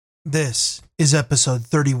This is episode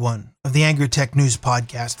 31 of the Angry Tech News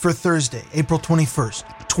Podcast for Thursday, April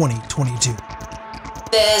 21st, 2022.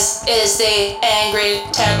 This is the Angry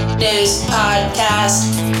Tech News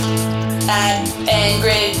Podcast at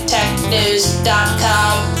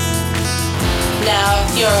angrytechnews.com. Now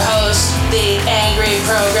your host, the Angry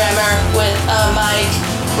Programmer with a mic,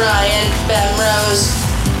 Ryan Bemrose.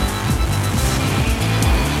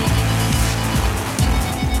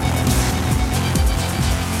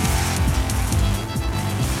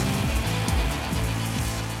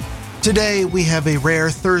 Today, we have a rare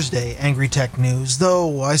Thursday Angry Tech News,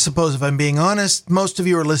 though I suppose if I'm being honest, most of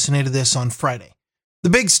you are listening to this on Friday. The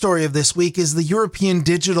big story of this week is the European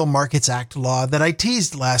Digital Markets Act law that I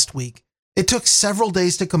teased last week. It took several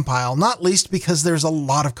days to compile, not least because there's a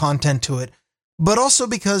lot of content to it, but also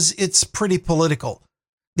because it's pretty political.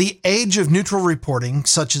 The age of neutral reporting,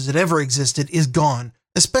 such as it ever existed, is gone,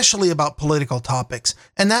 especially about political topics,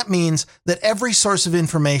 and that means that every source of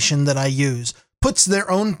information that I use puts their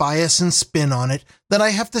own bias and spin on it that I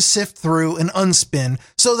have to sift through and unspin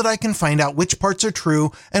so that I can find out which parts are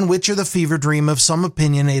true and which are the fever dream of some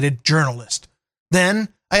opinionated journalist. Then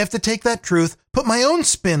I have to take that truth, put my own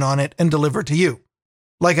spin on it, and deliver to you.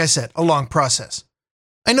 Like I said, a long process.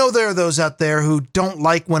 I know there are those out there who don't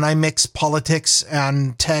like when I mix politics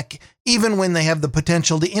and tech, even when they have the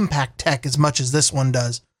potential to impact tech as much as this one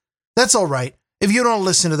does. That's all right. If you don't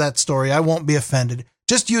listen to that story, I won't be offended.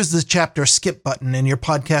 Just use the chapter skip button in your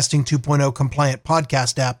Podcasting 2.0 compliant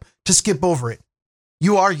podcast app to skip over it.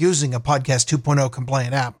 You are using a Podcast 2.0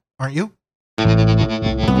 compliant app, aren't you?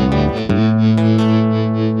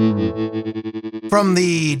 From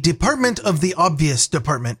the Department of the Obvious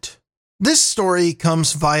Department. This story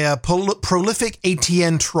comes via prolific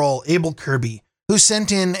ATN troll Abel Kirby, who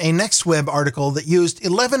sent in a NextWeb article that used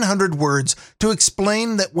 1,100 words to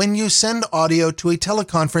explain that when you send audio to a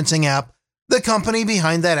teleconferencing app, the company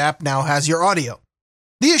behind that app now has your audio.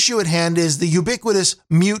 The issue at hand is the ubiquitous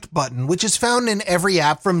mute button, which is found in every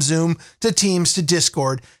app from Zoom to Teams to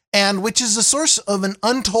Discord, and which is the source of an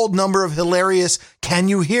untold number of hilarious "can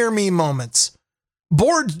you hear me" moments.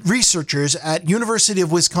 Bored researchers at University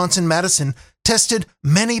of Wisconsin-Madison tested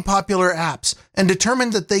many popular apps and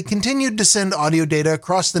determined that they continued to send audio data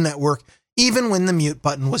across the network even when the mute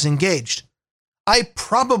button was engaged. I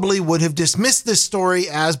probably would have dismissed this story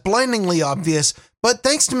as blindingly obvious, but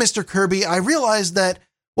thanks to Mr. Kirby, I realized that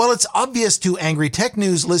while it's obvious to Angry Tech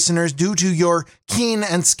News listeners due to your keen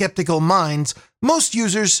and skeptical minds, most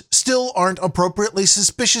users still aren't appropriately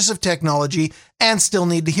suspicious of technology and still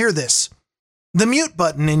need to hear this. The mute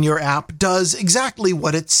button in your app does exactly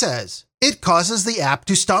what it says. It causes the app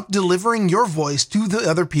to stop delivering your voice to the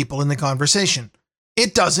other people in the conversation.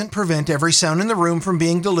 It doesn't prevent every sound in the room from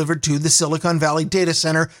being delivered to the Silicon Valley data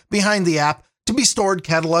center behind the app to be stored,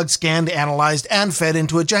 cataloged, scanned, analyzed, and fed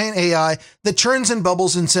into a giant AI that churns and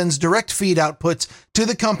bubbles and sends direct feed outputs to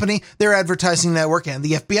the company, their advertising network, and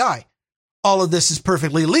the FBI. All of this is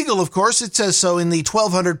perfectly legal, of course. It says so in the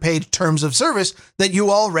 1,200-page terms of service that you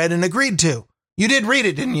all read and agreed to. You did read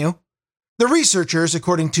it, didn't you? The researchers,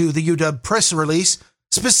 according to the UW press release,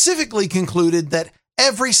 specifically concluded that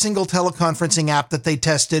every single teleconferencing app that they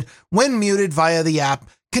tested, when muted via the app,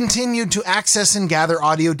 continued to access and gather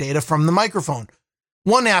audio data from the microphone.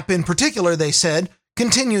 One app in particular, they said,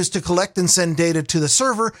 continues to collect and send data to the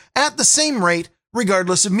server at the same rate,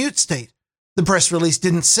 regardless of mute state. The press release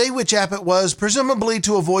didn't say which app it was, presumably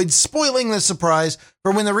to avoid spoiling the surprise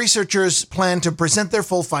for when the researchers plan to present their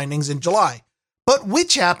full findings in July. But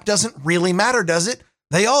which app doesn't really matter, does it?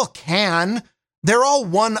 They all can. They're all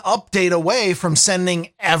one update away from sending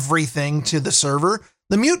everything to the server.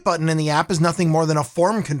 The mute button in the app is nothing more than a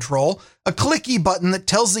form control, a clicky button that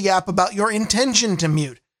tells the app about your intention to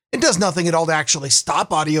mute. It does nothing at all to actually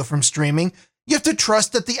stop audio from streaming. You have to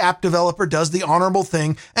trust that the app developer does the honorable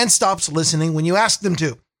thing and stops listening when you ask them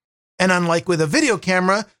to. And unlike with a video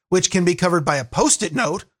camera, which can be covered by a post-it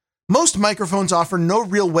note, most microphones offer no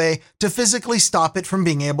real way to physically stop it from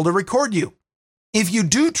being able to record you. If you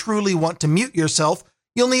do truly want to mute yourself,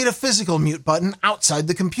 you'll need a physical mute button outside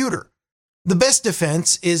the computer. The best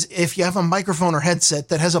defense is if you have a microphone or headset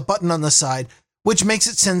that has a button on the side, which makes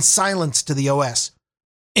it send silence to the OS.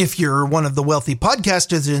 If you're one of the wealthy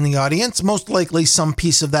podcasters in the audience, most likely some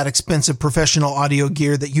piece of that expensive professional audio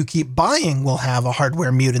gear that you keep buying will have a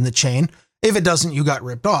hardware mute in the chain. If it doesn't, you got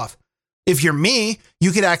ripped off. If you're me,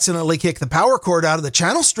 you could accidentally kick the power cord out of the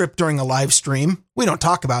channel strip during a live stream. We don't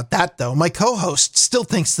talk about that, though. My co-host still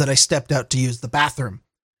thinks that I stepped out to use the bathroom.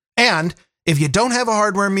 And if you don't have a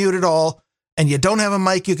hardware mute at all, and you don't have a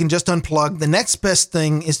mic you can just unplug, the next best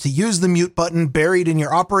thing is to use the mute button buried in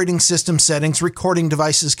your operating system settings recording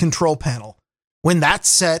device's control panel. When that's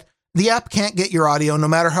set, the app can't get your audio no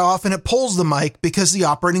matter how often it pulls the mic because the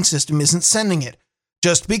operating system isn't sending it.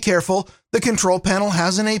 Just be careful, the control panel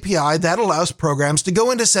has an API that allows programs to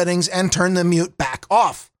go into settings and turn the mute back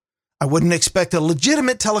off. I wouldn't expect a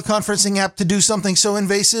legitimate teleconferencing app to do something so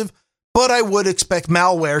invasive, but I would expect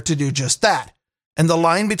malware to do just that. And the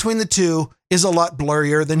line between the two is a lot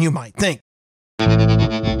blurrier than you might think.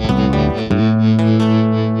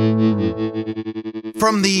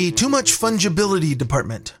 From the Too Much Fungibility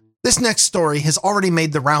department. This next story has already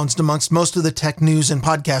made the rounds amongst most of the tech news and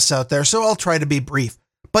podcasts out there, so I'll try to be brief.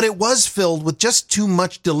 But it was filled with just too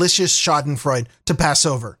much delicious schadenfreude to pass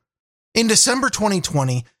over. In December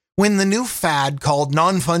 2020, when the new fad called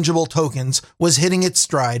non-fungible tokens was hitting its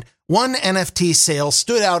stride, one NFT sale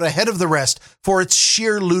stood out ahead of the rest for its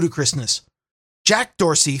sheer ludicrousness. Jack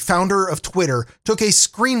Dorsey, founder of Twitter, took a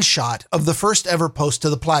screenshot of the first ever post to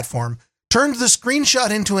the platform, turned the screenshot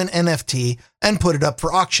into an NFT, and put it up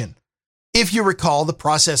for auction. If you recall, the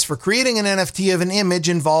process for creating an NFT of an image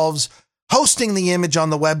involves hosting the image on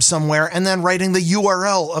the web somewhere and then writing the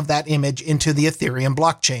URL of that image into the Ethereum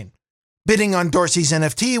blockchain. Bidding on Dorsey's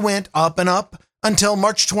NFT went up and up until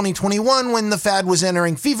March 2021, when the fad was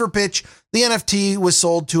entering fever pitch. The NFT was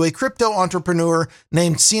sold to a crypto entrepreneur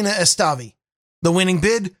named Sina Estavi. The winning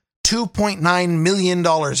bid, $2.9 million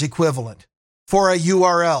equivalent for a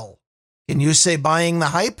URL. Can you say buying the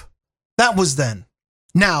hype? That was then.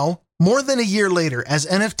 Now, more than a year later, as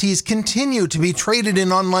NFTs continue to be traded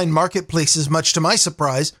in online marketplaces, much to my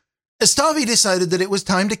surprise, Estavi decided that it was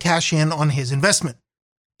time to cash in on his investment.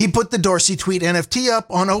 He put the Dorsey Tweet NFT up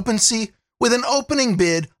on OpenSea with an opening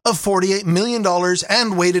bid of $48 million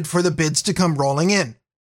and waited for the bids to come rolling in.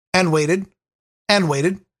 And waited. And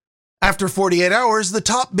waited. After 48 hours, the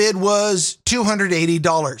top bid was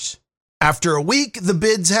 $280. After a week, the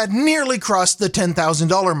bids had nearly crossed the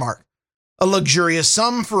 $10,000 mark. A luxurious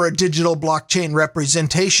sum for a digital blockchain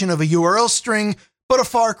representation of a URL string, but a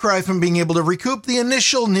far cry from being able to recoup the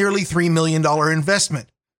initial nearly $3 million investment.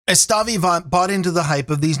 Estavi bought into the hype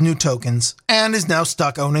of these new tokens and is now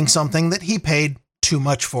stuck owning something that he paid too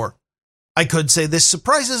much for. I could say this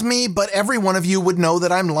surprises me, but every one of you would know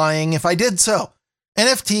that I'm lying if I did so.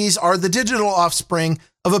 NFTs are the digital offspring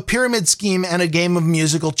of a pyramid scheme and a game of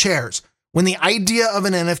musical chairs. When the idea of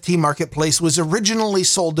an NFT marketplace was originally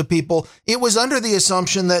sold to people, it was under the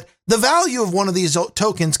assumption that the value of one of these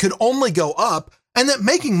tokens could only go up, and that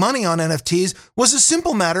making money on NFTs was a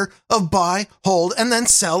simple matter of buy, hold, and then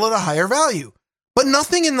sell at a higher value. But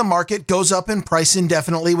nothing in the market goes up in price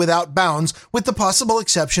indefinitely without bounds, with the possible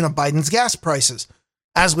exception of Biden's gas prices.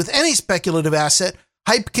 As with any speculative asset,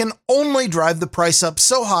 hype can only drive the price up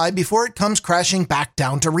so high before it comes crashing back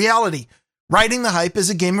down to reality. Riding the hype is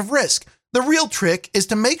a game of risk. The real trick is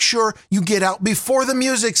to make sure you get out before the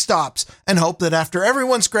music stops and hope that after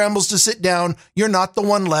everyone scrambles to sit down, you're not the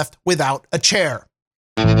one left without a chair.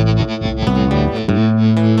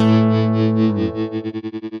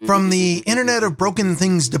 From the Internet of Broken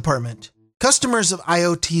Things department, customers of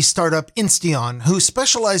IoT startup Insteon, who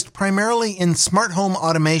specialized primarily in smart home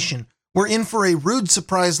automation, were in for a rude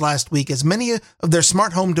surprise last week as many of their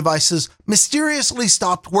smart home devices mysteriously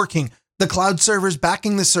stopped working, the cloud servers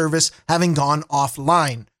backing the service having gone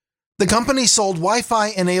offline. The company sold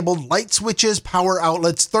Wi-Fi-enabled light switches, power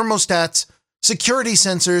outlets, thermostats, security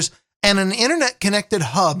sensors, and an internet-connected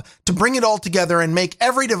hub to bring it all together and make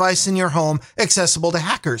every device in your home accessible to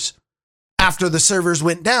hackers. After the servers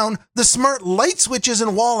went down, the smart light switches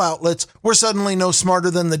and wall outlets were suddenly no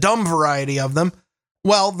smarter than the dumb variety of them,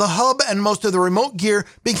 while the hub and most of the remote gear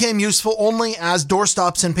became useful only as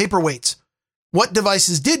doorstops and paperweights. What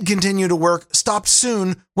devices did continue to work stopped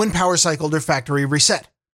soon when power cycled or factory reset.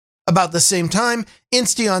 About the same time,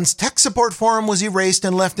 Insteon's tech support forum was erased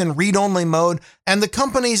and left in read-only mode, and the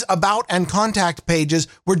company's about and contact pages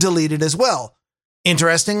were deleted as well.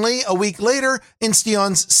 Interestingly, a week later,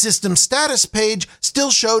 Insteon's system status page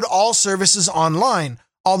still showed all services online,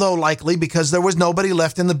 although likely because there was nobody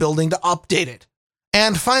left in the building to update it.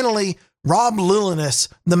 And finally, Rob Lilinas,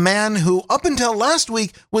 the man who up until last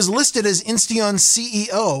week was listed as Insteon's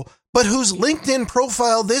CEO, but whose LinkedIn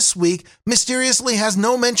profile this week mysteriously has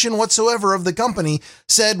no mention whatsoever of the company,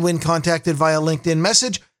 said when contacted via LinkedIn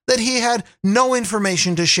message that he had no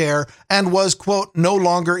information to share and was, quote, no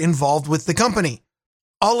longer involved with the company.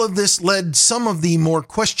 All of this led some of the more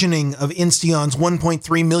questioning of Insteon's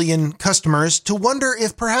 1.3 million customers to wonder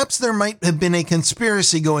if perhaps there might have been a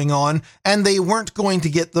conspiracy going on and they weren't going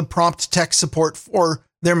to get the prompt tech support for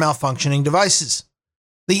their malfunctioning devices.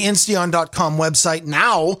 The Insteon.com website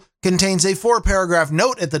now contains a 4-paragraph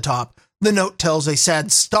note at the top. The note tells a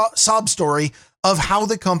sad sob story of how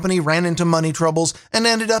the company ran into money troubles and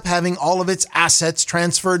ended up having all of its assets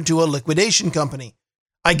transferred to a liquidation company.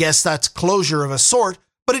 I guess that's closure of a sort,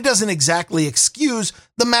 but it doesn't exactly excuse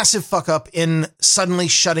the massive fuck up in suddenly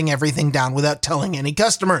shutting everything down without telling any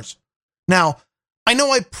customers. Now, I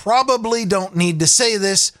know I probably don't need to say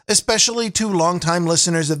this, especially to longtime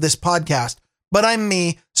listeners of this podcast, but I'm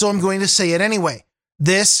me, so I'm going to say it anyway.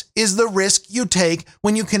 This is the risk you take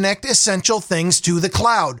when you connect essential things to the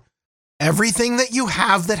cloud. Everything that you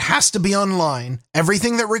have that has to be online,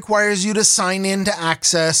 everything that requires you to sign in to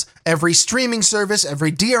access, every streaming service,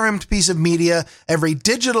 every DRM'd piece of media, every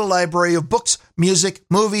digital library of books, music,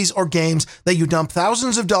 movies, or games that you dump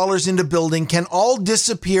thousands of dollars into building can all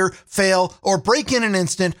disappear, fail, or break in an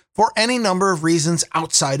instant for any number of reasons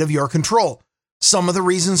outside of your control. Some of the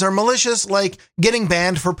reasons are malicious, like getting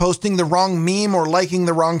banned for posting the wrong meme or liking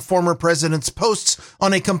the wrong former president's posts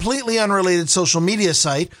on a completely unrelated social media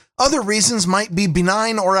site. Other reasons might be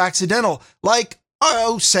benign or accidental, like,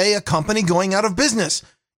 say, a company going out of business.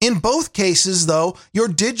 In both cases, though, your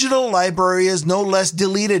digital library is no less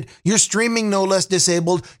deleted, your streaming no less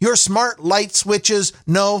disabled, your smart light switches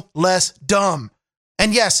no less dumb.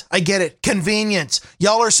 And yes, I get it. Convenience.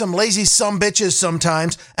 Y'all are some lazy sumbitches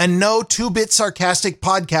sometimes, and no 2-bit sarcastic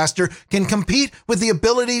podcaster can compete with the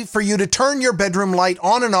ability for you to turn your bedroom light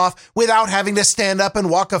on and off without having to stand up and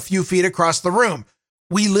walk a few feet across the room.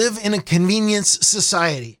 We live in a convenience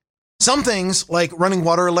society. Some things, like running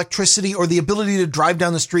water, electricity, or the ability to drive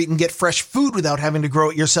down the street and get fresh food without having to grow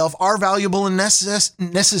it yourself, are valuable and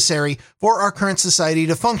necessary for our current society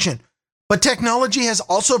to function. But technology has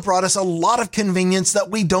also brought us a lot of convenience that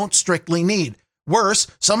we don't strictly need. Worse,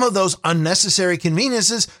 some of those unnecessary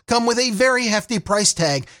conveniences come with a very hefty price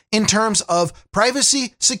tag in terms of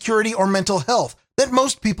privacy, security, or mental health that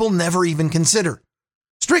most people never even consider.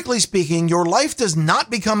 Strictly speaking, your life does not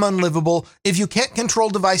become unlivable if you can't control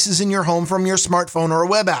devices in your home from your smartphone or a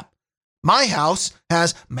web app. My house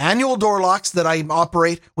has manual door locks that I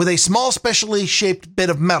operate with a small specially shaped bit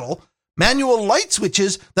of metal, manual light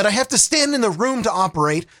switches that I have to stand in the room to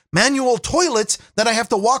operate, manual toilets that I have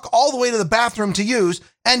to walk all the way to the bathroom to use,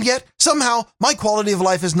 and yet somehow my quality of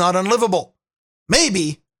life is not unlivable.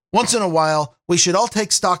 Maybe, once in a while, we should all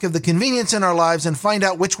take stock of the convenience in our lives and find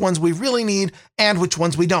out which ones we really need and which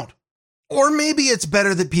ones we don't. Or maybe it's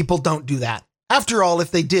better that people don't do that. After all,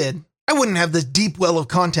 if they did, I wouldn't have this deep well of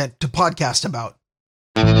content to podcast about.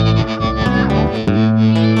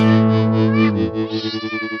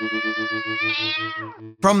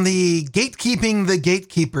 From the Gatekeeping the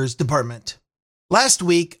Gatekeepers department. Last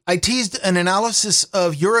week, I teased an analysis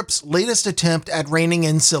of Europe's latest attempt at reigning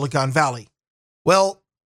in Silicon Valley. Well,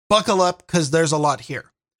 buckle up, because there's a lot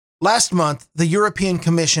here. Last month, the European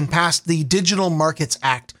Commission passed the Digital Markets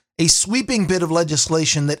Act, a sweeping bit of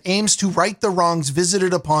legislation that aims to right the wrongs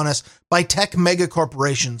visited upon us by tech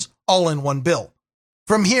megacorporations, all in one bill.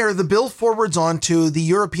 From here, the bill forwards on to the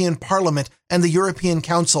European Parliament and the European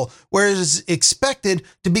Council, where it is expected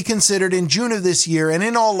to be considered in June of this year and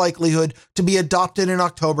in all likelihood to be adopted in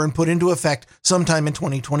October and put into effect sometime in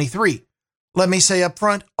 2023. Let me say up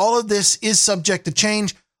front, all of this is subject to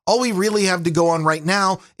change. All we really have to go on right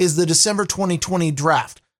now is the December 2020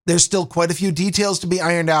 draft. There's still quite a few details to be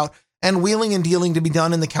ironed out and wheeling and dealing to be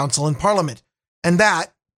done in the Council and Parliament. And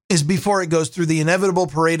that is before it goes through the inevitable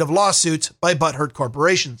parade of lawsuits by butthurt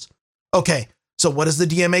corporations. Okay, so what does the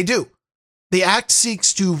DMA do? The act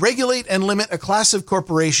seeks to regulate and limit a class of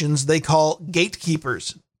corporations they call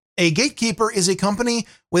gatekeepers. A gatekeeper is a company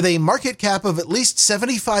with a market cap of at least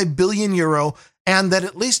 75 billion euro and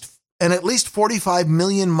at least 45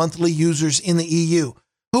 million monthly users in the EU,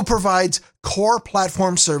 who provides core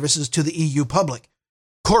platform services to the EU public.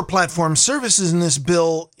 Core platform services in this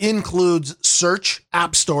bill includes search,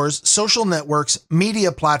 app stores, social networks,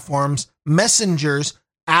 media platforms, messengers,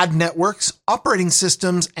 ad networks, operating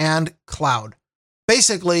systems, and cloud.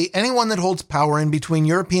 Basically, anyone that holds power in between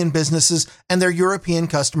European businesses and their European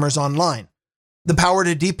customers online. The power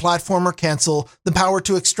to deplatform or cancel, the power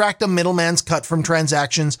to extract a middleman's cut from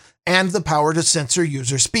transactions, and the power to censor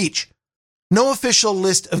user speech. No official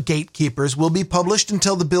list of gatekeepers will be published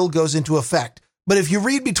until the bill goes into effect. But if you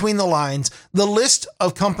read between the lines, the list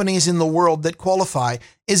of companies in the world that qualify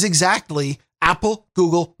is exactly Apple,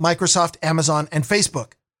 Google, Microsoft, Amazon, and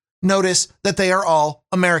Facebook. Notice that they are all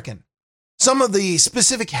American. Some of the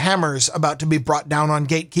specific hammers about to be brought down on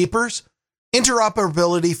gatekeepers: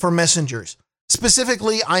 interoperability for messengers,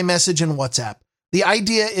 specifically iMessage and WhatsApp. The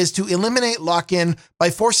idea is to eliminate lock-in by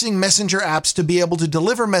forcing Messenger apps to be able to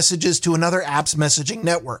deliver messages to another app's messaging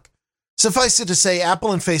network. Suffice it to say,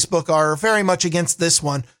 Apple and Facebook are very much against this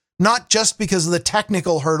one, not just because of the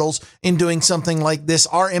technical hurdles in doing something like this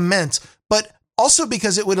are immense, but also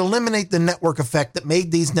because it would eliminate the network effect that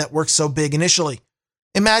made these networks so big initially.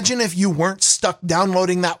 Imagine if you weren't stuck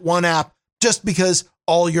downloading that one app just because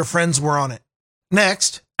all your friends were on it.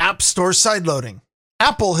 Next, App Store sideloading.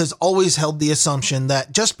 Apple has always held the assumption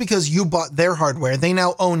that just because you bought their hardware, they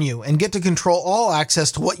now own you and get to control all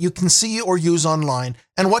access to what you can see or use online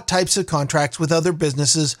and what types of contracts with other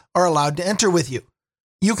businesses are allowed to enter with you.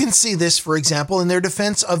 You can see this, for example, in their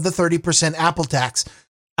defense of the 30% Apple tax.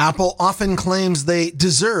 Apple often claims they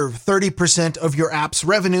deserve 30% of your app's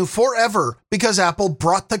revenue forever because Apple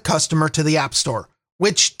brought the customer to the App Store,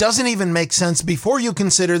 which doesn't even make sense before you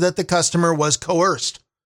consider that the customer was coerced.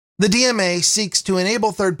 The DMA seeks to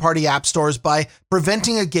enable third-party app stores by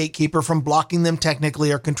preventing a gatekeeper from blocking them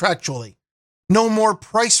technically or contractually. No more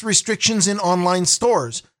price restrictions in online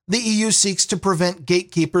stores. The EU seeks to prevent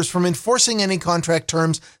gatekeepers from enforcing any contract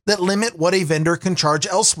terms that limit what a vendor can charge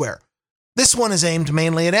elsewhere. This one is aimed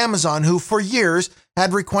mainly at Amazon, who for years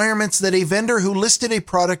had requirements that a vendor who listed a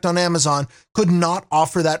product on Amazon could not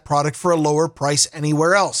offer that product for a lower price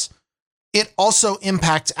anywhere else. It also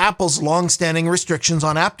impacts Apple's long-standing restrictions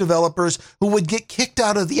on app developers who would get kicked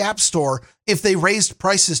out of the App Store if they raised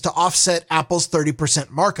prices to offset Apple's 30%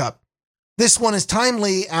 markup. This one is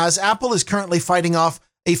timely as Apple is currently fighting off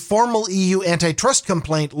a formal EU antitrust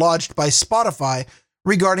complaint lodged by Spotify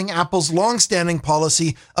regarding Apple's long-standing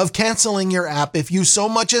policy of canceling your app if you so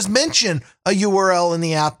much as mention a URL in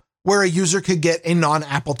the app where a user could get a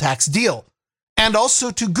non-Apple tax deal. And also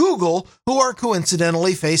to Google, who are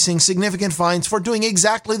coincidentally facing significant fines for doing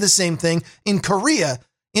exactly the same thing in Korea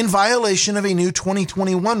in violation of a new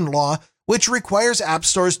 2021 law which requires app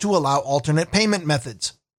stores to allow alternate payment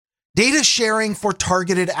methods. Data sharing for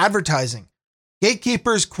targeted advertising.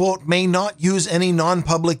 Gatekeepers, quote, may not use any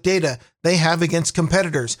non-public data they have against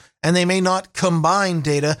competitors, and they may not combine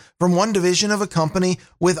data from one division of a company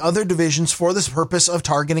with other divisions for the purpose of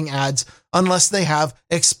targeting ads unless they have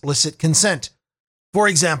explicit consent. For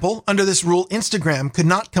example, under this rule, Instagram could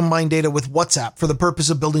not combine data with WhatsApp for the purpose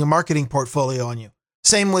of building a marketing portfolio on you.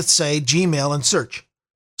 Same with, say, Gmail and search.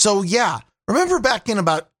 So yeah, remember back in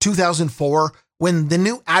about 2004 when the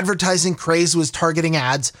new advertising craze was targeting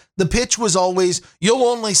ads? The pitch was always, you'll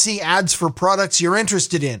only see ads for products you're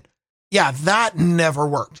interested in. Yeah, that never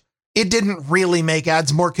worked. It didn't really make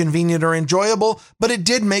ads more convenient or enjoyable, but it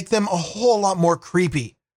did make them a whole lot more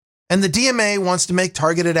creepy. And the DMA wants to make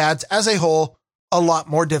targeted ads as a whole a lot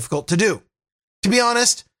more difficult to do. To be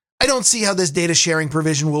honest, I don't see how this data sharing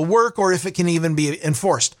provision will work or if it can even be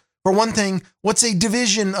enforced. For one thing, what's a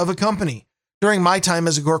division of a company? During my time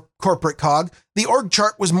as a corporate cog, the org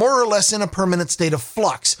chart was more or less in a permanent state of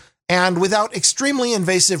flux, and without extremely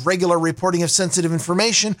invasive regular reporting of sensitive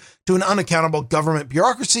information to an unaccountable government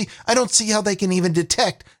bureaucracy, I don't see how they can even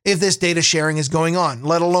detect if this data sharing is going on,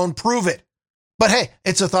 let alone prove it. But hey,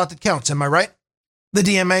 it's a thought that counts, am I right? The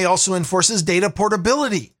DMA also enforces data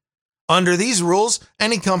portability. Under these rules,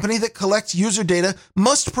 any company that collects user data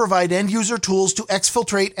must provide end-user tools to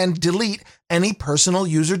exfiltrate and delete any personal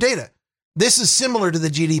user data. This is similar to the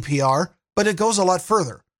GDPR, but it goes a lot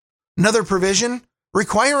further. Another provision,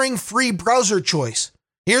 requiring free browser choice.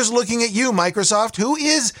 Here's looking at you, Microsoft, who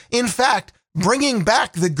is, in fact, bringing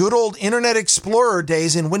back the good old Internet Explorer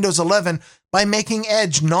days in Windows 11 by making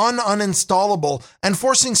Edge non-uninstallable and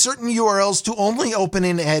forcing certain URLs to only open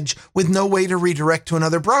in Edge with no way to redirect to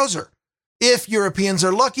another browser. If Europeans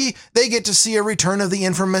are lucky, they get to see a return of the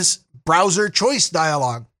infamous browser choice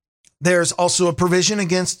dialog. There's also a provision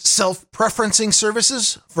against self-preferencing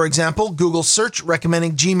services. For example, Google Search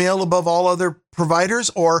recommending Gmail above all other providers,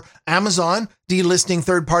 or Amazon delisting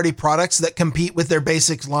third-party products that compete with their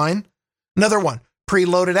basics line. Another one,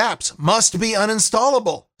 preloaded apps must be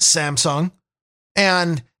uninstallable, Samsung.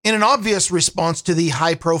 And in an obvious response to the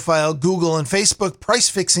high-profile Google and Facebook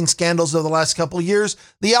price-fixing scandals of the last couple years,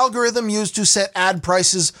 the algorithm used to set ad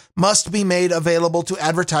prices must be made available to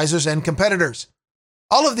advertisers and competitors.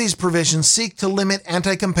 All of these provisions seek to limit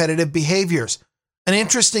anti-competitive behaviors. An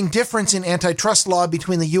interesting difference in antitrust law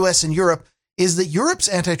between the US and Europe is that Europe's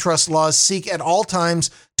antitrust laws seek at all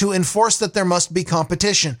times to enforce that there must be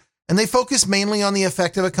competition, and they focus mainly on the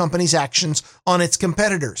effect of a company's actions on its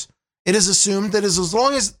competitors. It is assumed that as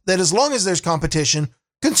long as there's competition,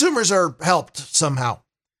 consumers are helped somehow.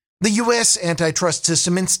 The US antitrust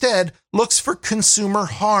system instead looks for consumer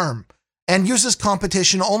harm and uses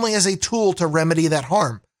competition only as a tool to remedy that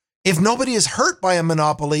harm. If nobody is hurt by a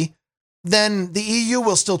monopoly, then the EU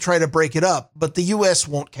will still try to break it up, but the US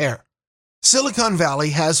won't care. Silicon Valley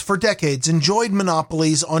has for decades enjoyed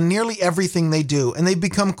monopolies on nearly everything they do, and they've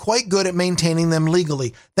become quite good at maintaining them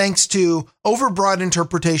legally, thanks to overbroad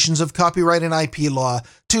interpretations of copyright and IP law,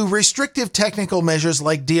 to restrictive technical measures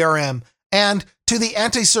like DRM, and to the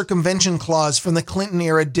anti-circumvention clause from the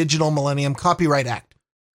Clinton-era Digital Millennium Copyright Act.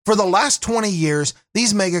 For the last 20 years,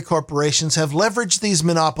 these megacorporations have leveraged these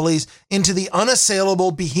monopolies into the unassailable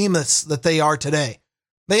behemoths that they are today.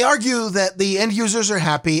 They argue that the end users are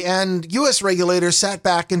happy, and US regulators sat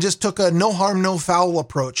back and just took a no harm, no foul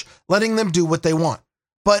approach, letting them do what they want.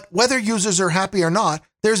 But whether users are happy or not,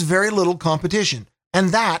 there's very little competition, and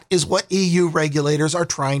that is what EU regulators are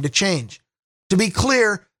trying to change. To be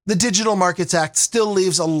clear, the Digital Markets Act still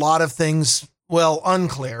leaves a lot of things, well,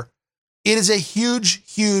 unclear. It is a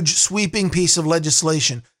huge, sweeping piece of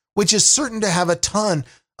legislation, which is certain to have a ton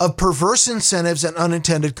of perverse incentives and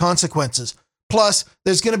unintended consequences. Plus,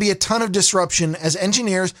 there's going to be a ton of disruption as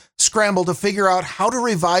engineers scramble to figure out how to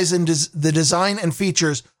revise the design and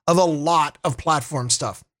features of a lot of platform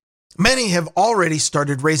stuff. Many have already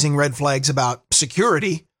started raising red flags about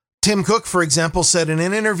security. Tim Cook, for example, said in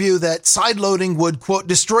an interview that sideloading would, quote,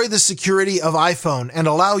 destroy the security of iPhone and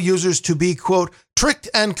allow users to be, quote, tricked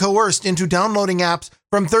and coerced into downloading apps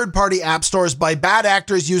from third-party app stores by bad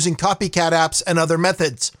actors using copycat apps and other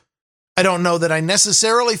methods. I don't know that I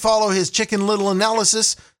necessarily follow his Chicken Little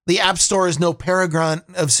analysis. The App Store is no paragon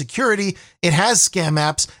of security. It has scam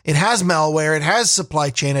apps, it has malware, it has supply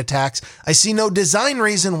chain attacks. I see no design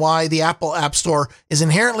reason why the Apple App Store is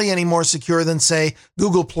inherently any more secure than, say,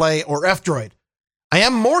 Google Play or F-Droid. I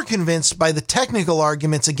am more convinced by the technical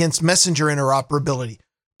arguments against Messenger interoperability.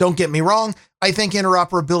 Don't get me wrong, I think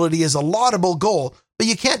interoperability is a laudable goal, but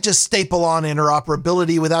you can't just staple on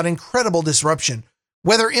interoperability without incredible disruption.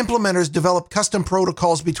 Whether implementers develop custom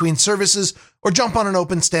protocols between services or jump on an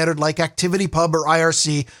open standard like ActivityPub or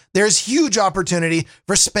IRC, there's huge opportunity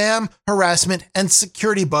for spam, harassment, and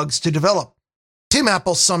security bugs to develop. Tim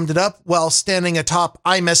Apple summed it up while standing atop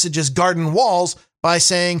iMessage's garden walls by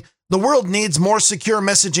saying, "The world needs more secure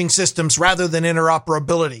messaging systems rather than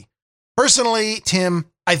interoperability." Personally, Tim,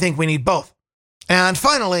 I think we need both. And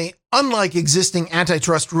finally, unlike existing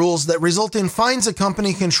antitrust rules that result in fines a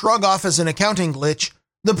company can shrug off as an accounting glitch,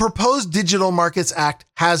 the proposed Digital Markets Act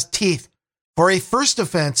has teeth. For a first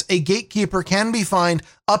offense, a gatekeeper can be fined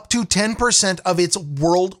up to 10% of its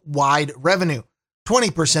worldwide revenue,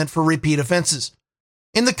 20% for repeat offenses.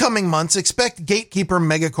 In the coming months, expect gatekeeper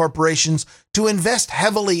megacorporations to invest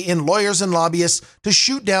heavily in lawyers and lobbyists to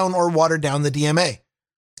shoot down or water down the DMA.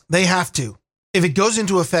 They have to. If it goes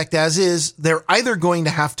into effect as is, they're either going to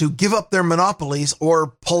have to give up their monopolies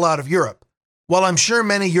or pull out of Europe. While I'm sure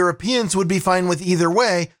many Europeans would be fine with either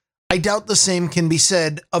way, I doubt the same can be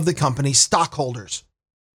said of the company's stockholders.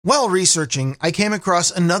 While researching, I came across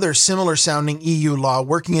another similar sounding EU law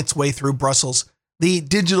working its way through Brussels, the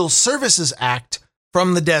Digital Services Act,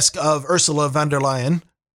 from the desk of Ursula von der Leyen,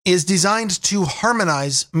 is designed to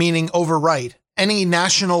harmonize, meaning overwrite, any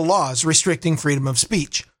national laws restricting freedom of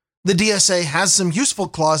speech. The DSA has some useful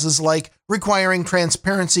clauses like requiring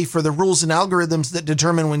transparency for the rules and algorithms that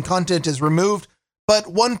determine when content is removed, but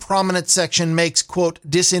one prominent section makes, quote,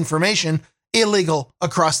 disinformation illegal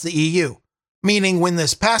across the EU, meaning when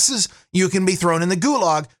this passes, you can be thrown in the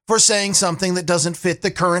gulag for saying something that doesn't fit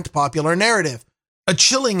the current popular narrative. A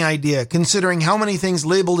chilling idea, considering how many things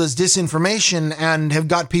labeled as disinformation and have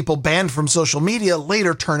got people banned from social media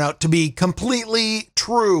later turn out to be completely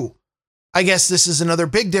true. I guess this is another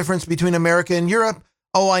big difference between America and Europe.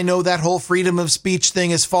 Oh, I know that whole freedom of speech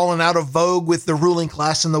thing has fallen out of vogue with the ruling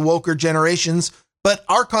class and the woker generations, but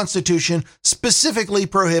our Constitution specifically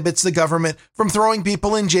prohibits the government from throwing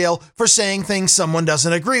people in jail for saying things someone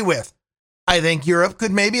doesn't agree with. I think Europe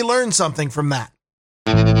could maybe learn something from that.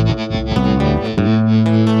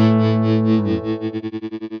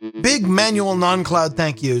 Big manual non-cloud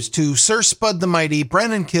thank yous to Sir Spud the Mighty,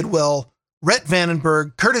 Brandon Kidwell, Rhett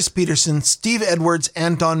Vandenberg, Curtis Peterson, Steve Edwards,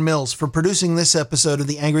 and Don Mills for producing this episode of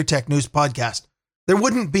the Angry Tech News podcast. There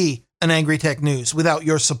wouldn't be an Angry Tech News without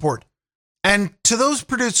your support. And to those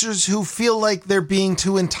producers who feel like they're being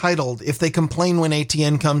too entitled if they complain when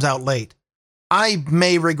ATN comes out late, I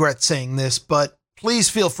may regret saying this, but please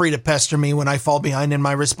feel free to pester me when I fall behind in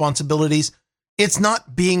my responsibilities. It's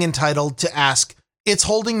not being entitled to ask, it's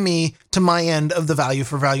holding me to my end of the value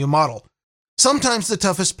for value model. Sometimes the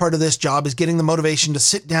toughest part of this job is getting the motivation to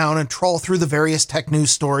sit down and trawl through the various tech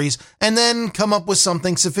news stories and then come up with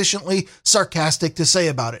something sufficiently sarcastic to say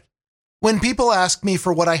about it. When people ask me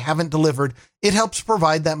for what I haven't delivered, it helps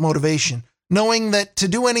provide that motivation, knowing that to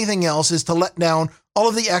do anything else is to let down all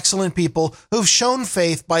of the excellent people who've shown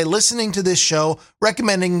faith by listening to this show,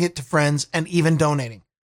 recommending it to friends, and even donating.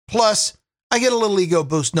 Plus, I get a little ego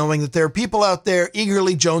boost knowing that there are people out there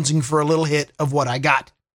eagerly jonesing for a little hit of what I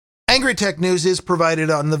got. Angry Tech News is provided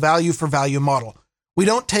on the value for value model. We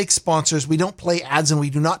don't take sponsors, we don't play ads, and we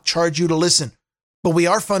do not charge you to listen. But we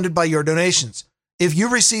are funded by your donations. If you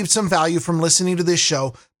received some value from listening to this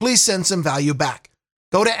show, please send some value back.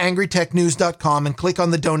 Go to angrytechnews.com and click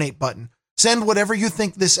on the donate button. Send whatever you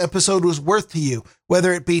think this episode was worth to you,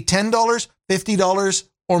 whether it be $10, $50,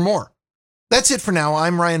 or more. That's it for now.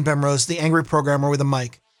 I'm Ryan Bemrose, the Angry Programmer with a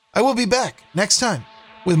mic. I will be back next time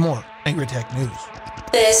with more Angry Tech News.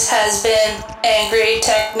 This has been Angry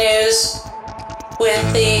Tech News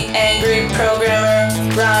with the Angry Programmer,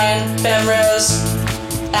 Ryan Bemrose,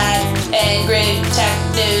 at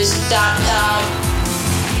angrytechnews.com.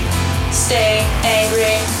 Stay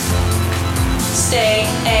angry. Stay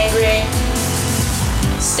angry.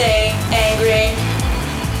 Stay angry.